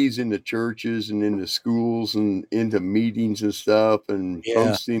bringing gays into churches and into schools and into meetings and stuff and Yeah.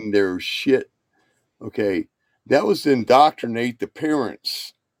 posting their shit. Okay, that was to indoctrinate the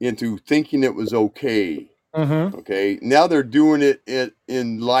parents into thinking it was okay. Mm-hmm. Okay, now they're doing it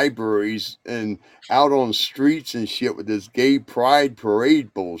in libraries and out on streets and shit with this gay pride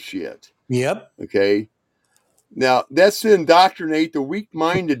parade bullshit. Yep. Okay, now that's to indoctrinate the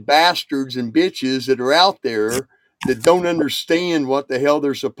weak-minded bastards and bitches that are out there that don't understand what the hell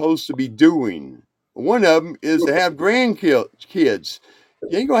they're supposed to be doing. One of them is to have grandkids.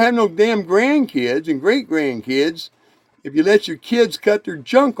 You ain't gonna have no damn grandkids and great-grandkids if you let your kids cut their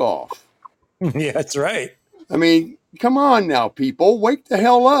junk off. Yeah, that's right. I mean, come on now, people, wake the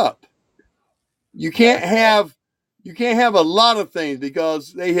hell up. You can't have a lot of things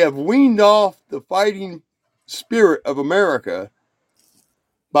because they have weaned off the fighting spirit of America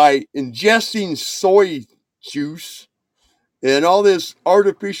by ingesting soy juice and all this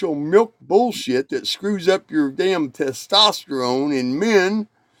artificial milk bullshit that screws up your damn testosterone in men.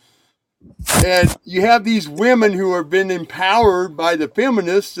 And you have these women who have been empowered by the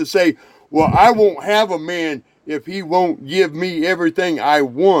feminists to say, well, I won't have a man if he won't give me everything I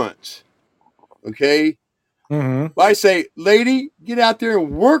want. Okay? Mm-hmm. I say, lady, get out there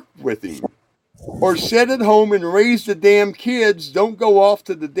and work with him. Or sit at home and raise the damn kids. Don't go off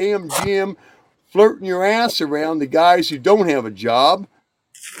to the damn gym flirting your ass around the guys who don't have a job.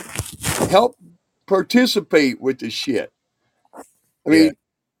 Help participate with the shit. I Yeah. mean,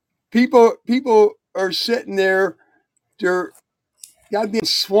 people are sitting there, they're goddamn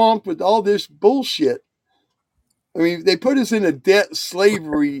swamped with all this bullshit. I mean, they put us in a debt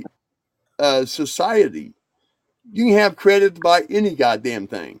slavery society. You can have credit to buy any goddamn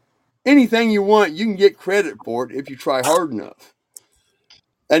thing. Anything you want, you can get credit for it if you try hard enough.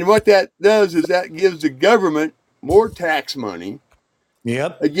 And what that does is that gives the government more tax money.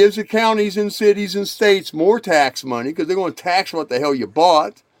 Yep. It gives the counties and cities and states more tax money because they're going to tax what the hell you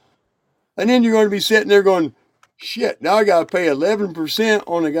bought. And then you're going to be sitting there going, shit, now I got to pay 11%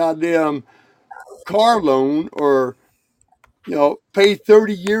 on a goddamn car loan, or, you know, pay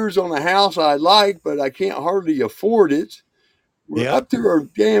 30 years on a house I like, but I can't hardly afford it. We're Yep. up to our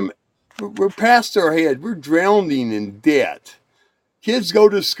damn, we're past our head. We're drowning in debt. Kids go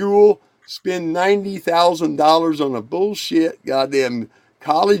to school, spend $90,000 on a bullshit goddamn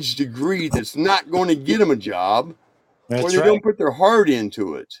college degree that's not going to get them a job, or That's they right. don't put their heart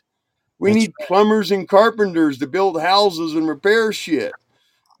into it. We That's need plumbers and carpenters to build houses and repair shit.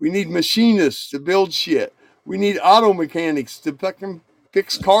 We need machinists to build shit. We need auto mechanics to fucking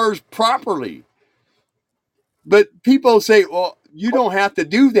fix cars properly. But people say, well, you don't have to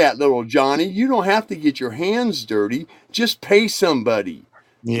do that, little Johnny. You don't have to get your hands dirty. Just pay somebody.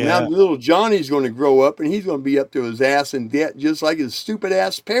 Now Yeah. little Johnny's going to grow up and he's going to be up to his ass in debt just like his stupid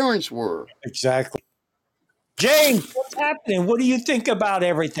ass parents were. Exactly. James, what's happening? What do you think about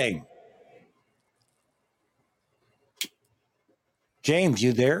everything? James,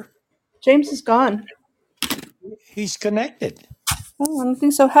 you there? James is gone. He's connected. Oh, I don't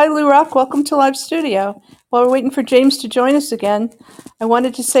think so. Hi, Lou Rock. Welcome to Live Studio. While we're waiting for James to join us again, I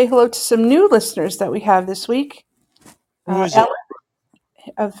wanted to say hello to some new listeners that we have this week. Who is it?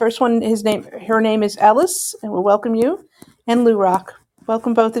 The first one, her name is Ellis, and we welcome you. And Lou Rock.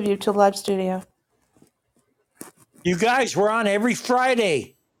 Welcome both of you to Live Studio. You guys, we're on every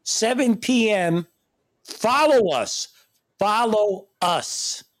Friday, 7 p.m. Follow us. Follow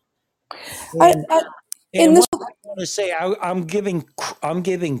us. And In what I want to say, I'm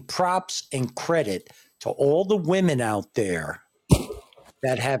giving props and credit to all the women out there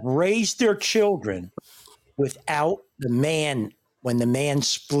that have raised their children without the man, when the man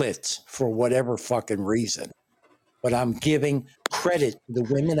splits for whatever fucking reason. But I'm giving credit to the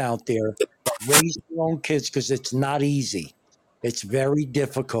women out there that raise their own kids, because it's not easy. It's very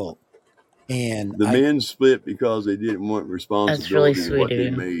difficult. And The men split because they didn't want responsibility That's for really what sweet they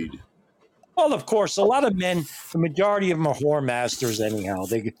of you. made. well, of course, a lot of men, the majority of them are whore masters anyhow.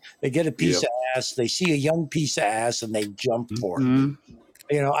 They get a piece Yep. of ass, they see a young piece of ass, and they jump for it. Mhm.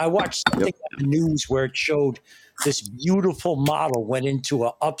 You know, I watched something on the news where it showed this beautiful model went into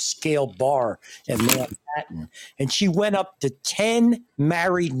an upscale bar in Manhattan, and she went up to 10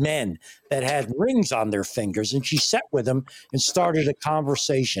 married men that had rings on their fingers, and she sat with them and started a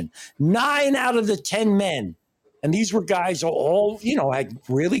conversation. 9 out of the 10 men, and these were guys who all, you know, had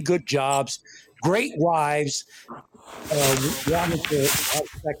really good jobs, great wives, wanted to have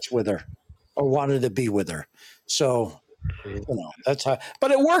sex with her or wanted to be with her. So, you know, that's how,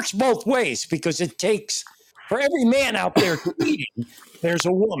 but it works both ways, because it takes, for every man out there cheating, there's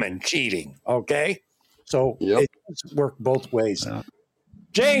a woman cheating. Okay. So Yep. it does work both ways. Yeah.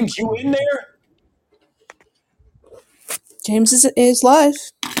 James, you in there? James is live.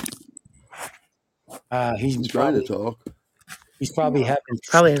 He's trying to talk. He's probably having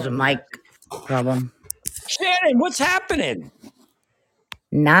Probably has a mic problem. Shannon, what's happening?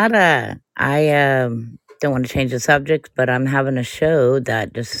 Nada. I don't want to change the subject, but I'm having a show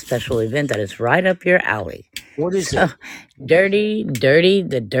that just a special event that is right up your alley. What is So, it?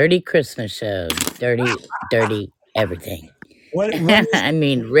 the Dirty Christmas Show. Dirty everything. When is, I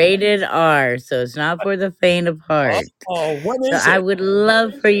mean, rated R, so it's not for the faint of heart. when So is I it? would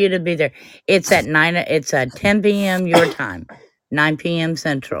love for you to be there. It's at 10 p.m. your time, 9 p.m.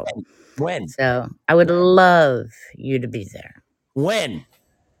 Central. When? So I would love you to be there. When?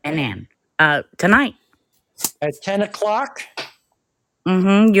 And tonight. At 10 o'clock?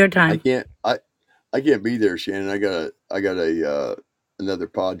 Your I time. can't be there, Shannon. I got a another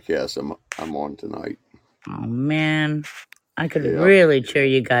podcast I'm on tonight. Oh man, I could Yeah. really cheer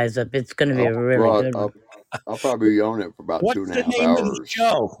you guys up. It's going to be a really good one. I'll probably be on it for about What's 2.5 the name of the hours.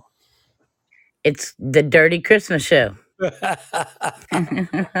 show? It's the Dirty Christmas Show.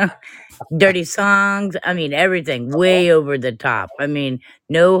 Dirty songs. I mean, everything way over the top. I mean,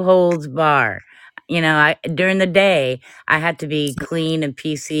 no holds bar. You know, during the day, I had to be clean and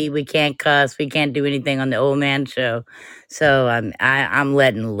PC. We can't cuss. We can't do anything on the old man show. So I'm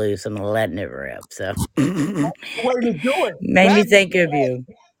letting loose. I'm letting it rip. So Way to do it. made me think of you.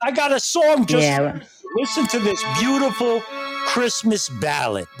 I got a song just Yeah. listen to this beautiful Christmas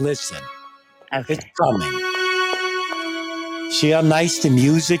ballad. Listen, it's Okay. coming. See how nice the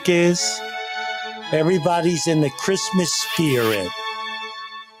music is? Everybody's in the Christmas spirit.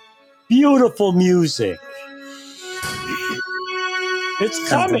 Beautiful music. It's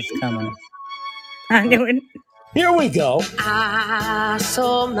coming. Something's coming. I knew it. Here we go. I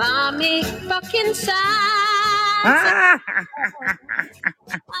saw Mommy fucking Santa Ah!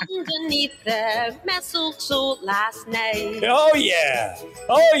 underneath the mistletoe last night. Oh yeah.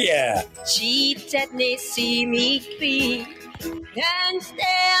 Oh yeah. She didn't see me creep and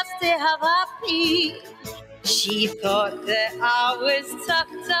stares to have a peek. She thought that I was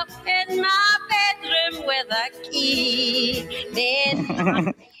tucked up in my bedroom with a key.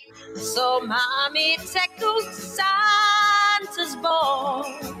 Then so Mommy tickled Santa's ball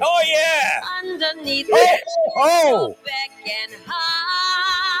Oh yeah. underneath Oh, the oh. begging heart.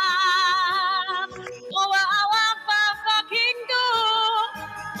 Oh, how I fucking go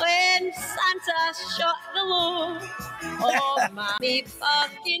when Santa shut the door. Oh, Mommy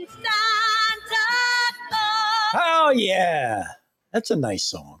fucking Santa Claus. Oh yeah. That's a nice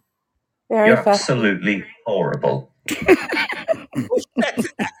song. Very You're fast. absolutely horrible.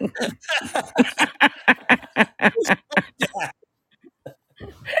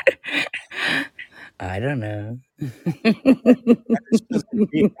 I don't know.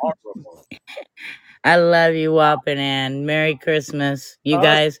 Be horrible. I love you, Whoppin' Ann. Merry Christmas. You Oh,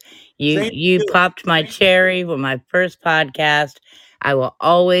 guys, same to you you. popped my cherry with my first podcast. I will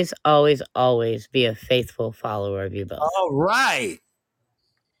always, always, always be a faithful follower of you both. All right.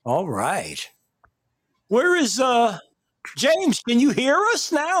 All right. Where is James? Can you hear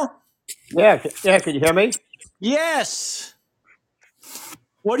us now? Yeah, can you hear me? Yes.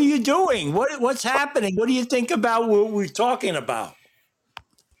 What are you doing? What's happening? What do you think about what we're talking about?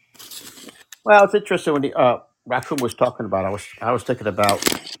 Well, it's interesting when the Raccoon was talking about. I was thinking about,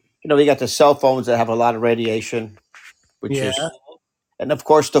 you got the cell phones that have a lot of radiation, which Yeah. is, and of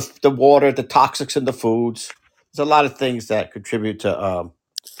course the water, the toxics in the foods. There's a lot of things that contribute to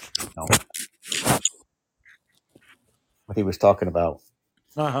what he was talking about.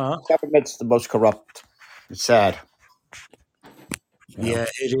 Uh-huh. Government's the most corrupt. It's sad. Yeah,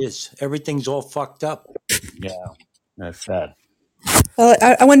 it is. Everything's all fucked up. Yeah, that's sad. Well,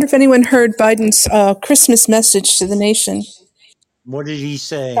 I wonder if anyone heard Biden's Christmas message to the nation. What did he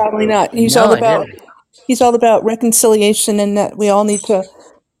say? Probably not. He's No, all I about didn't. he's all about reconciliation and that we all need to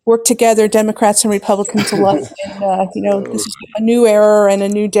work together, Democrats and Republicans alike. And this is a new era and a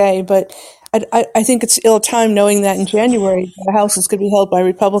new day. But I think it's ill-timed knowing that in January the House is going to be held by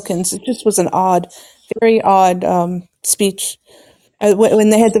Republicans. It just was an very odd speech. When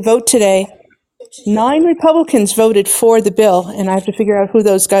they had the vote today, 9 Republicans voted for the bill, and I have to figure out who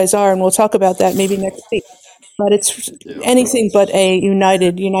those guys are, and we'll talk about that maybe next week. But it's anything but a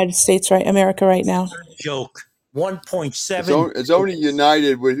United States, right? America right now. Joke. 1.7. It's only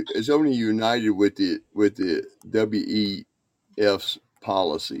united with the WEF's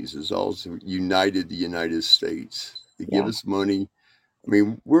policies. It's also united the United States. They give us money. I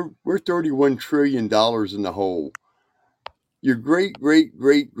mean, we're $31 trillion in the hole. Your great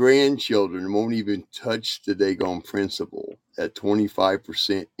grandchildren won't even touch the daggone principal at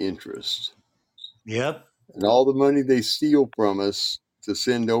 25% interest. Yep. And all the money they steal from us to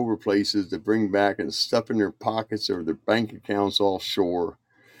send over places to bring back and stuff in their pockets or their bank accounts offshore.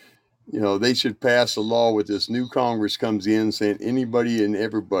 They should pass a law with this new Congress comes in saying anybody and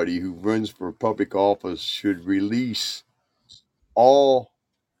everybody who runs for public office should release all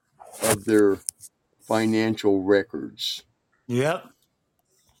of their financial records. Yep.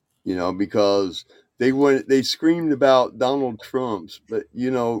 Because they screamed about Donald Trump's, but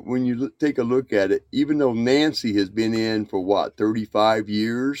when you take a look at it, even though Nancy has been in for 35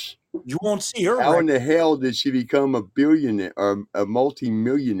 years, you won't see her. How in the hell did she become a billionaire or a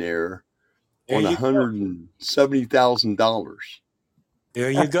multi-millionaire on $170,000? There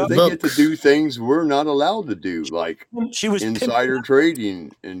you go. They get to do things we're not allowed to do, like she was insider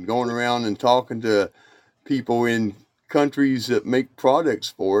trading and going around and talking to people in countries that make products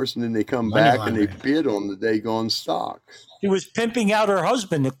for us, and then they come back and they bid on the daggone stock. She was pimping out her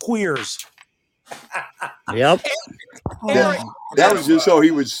husband, the queers. Yep. That was just so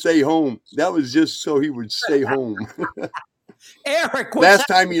he would stay home. Eric, last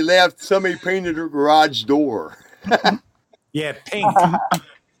time he left, somebody painted her garage door. Yeah, pink.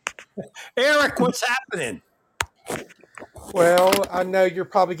 Eric, what's happening? Well, I know you're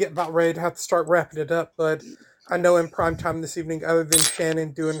probably getting about ready to have to start wrapping it up, but I know in prime time this evening, other than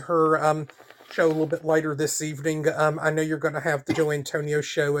Shannon doing her show a little bit later this evening. I know you're going to have the Joe Antonio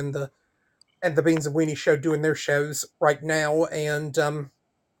show and the Beans and Weenie show doing their shows right now, and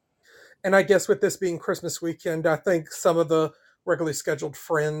I guess with this being Christmas weekend, I think some of the regularly scheduled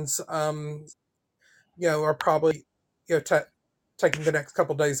friends, are probably taking the next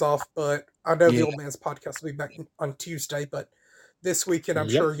couple days off. But I know the Old Man's Podcast will be back on Tuesday, but this weekend I'm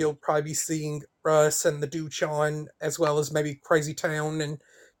sure you'll probably be seeing Russ and the Duchon, as well as maybe Crazy Town and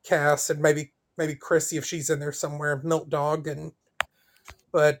Cass, and maybe Chrissy if she's in there somewhere, Milk Dog, and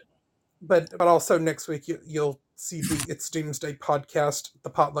but also next week you'll see the It's Doomsday podcast, the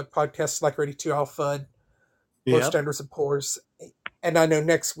Potluck podcast, Slack 82 Alpha, Low Standards and Pours, and I know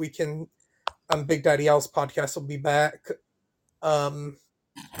next weekend Big Daddy L's podcast will be back, along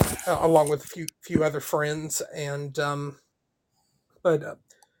with a few other friends, and but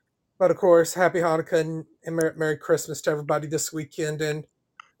of course, Happy Hanukkah and Merry Christmas to everybody this weekend, and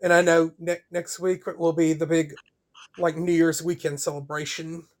I know next week will be the big New Year's weekend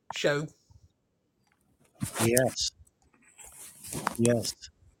celebration show. Yes.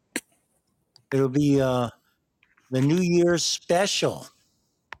 It'll be the New Year's special.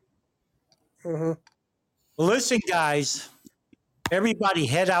 Mm-hmm. Listen, guys, everybody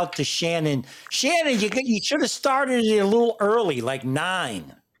head out to Shannon. Shannon, you should have started it a little early, like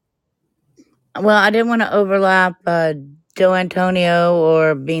 9. Well, I didn't want to overlap Joe Antonio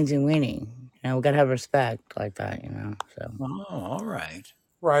or Beans and Weenie. We gotta have respect like that, So. Oh, all right.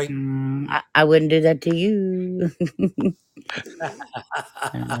 Right. I wouldn't do that to you. Well,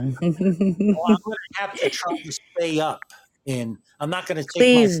 I'm going to have to try to stay up, and I'm not going to take.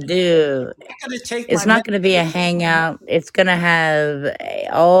 Please do. It's not going to be a hangout. It's going to have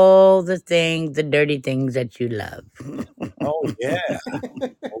all the dirty things that you love. Oh yeah.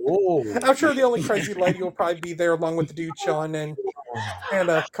 I'm sure the only crazy lady will probably be there, along with the Duchon and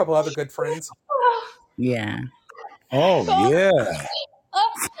a couple other good friends. Yeah. Oh yeah.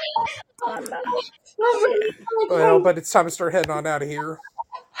 Well, but it's time to start heading on out of here.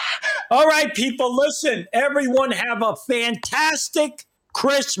 All right, people, listen. Everyone have a fantastic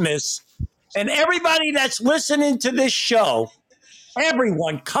Christmas. And everybody that's listening to this show,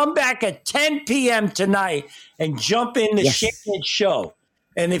 everyone, come back at 10 p.m. tonight and jump in the Shannon's show.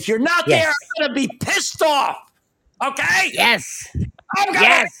 And if you're not there, I'm going to be pissed off. Okay? Yes. I'm going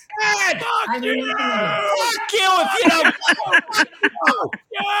to Fuck you if you don't.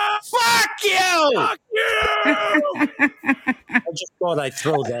 Fuck you. Fuck you. I just thought I'd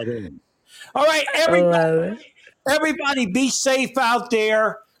throw that in. All right, everybody be safe out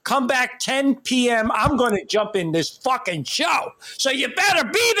there. Come back 10 p.m. I'm going to jump in this fucking show. So you better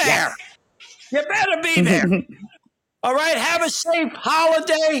be there. You better be there. All right, have a safe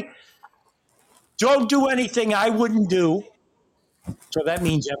holiday. Don't do anything I wouldn't do. So that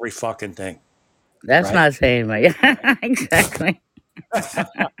means every fucking thing. That's not saying much. Exactly. All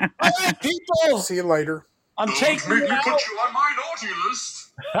right, people. See you later. I'm taking you out. Put you on my naughty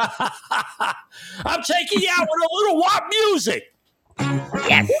list. I'm taking you out with a little WAP music.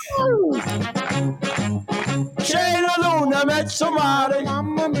 Yes. C'è la luna mezzo mare.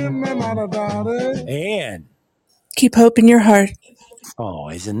 And keep hope in your heart. Oh,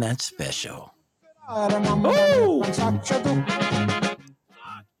 isn't that special? Ooh. Fuck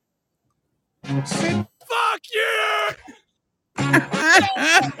yeah! All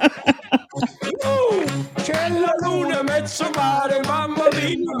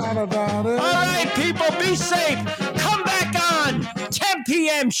right, people, be safe. Come back on 10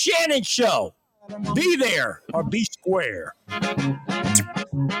 p.m. Shannon Show. Be there or be square.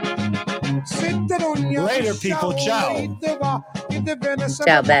 Later, people. Ciao.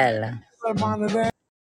 Ciao, bella.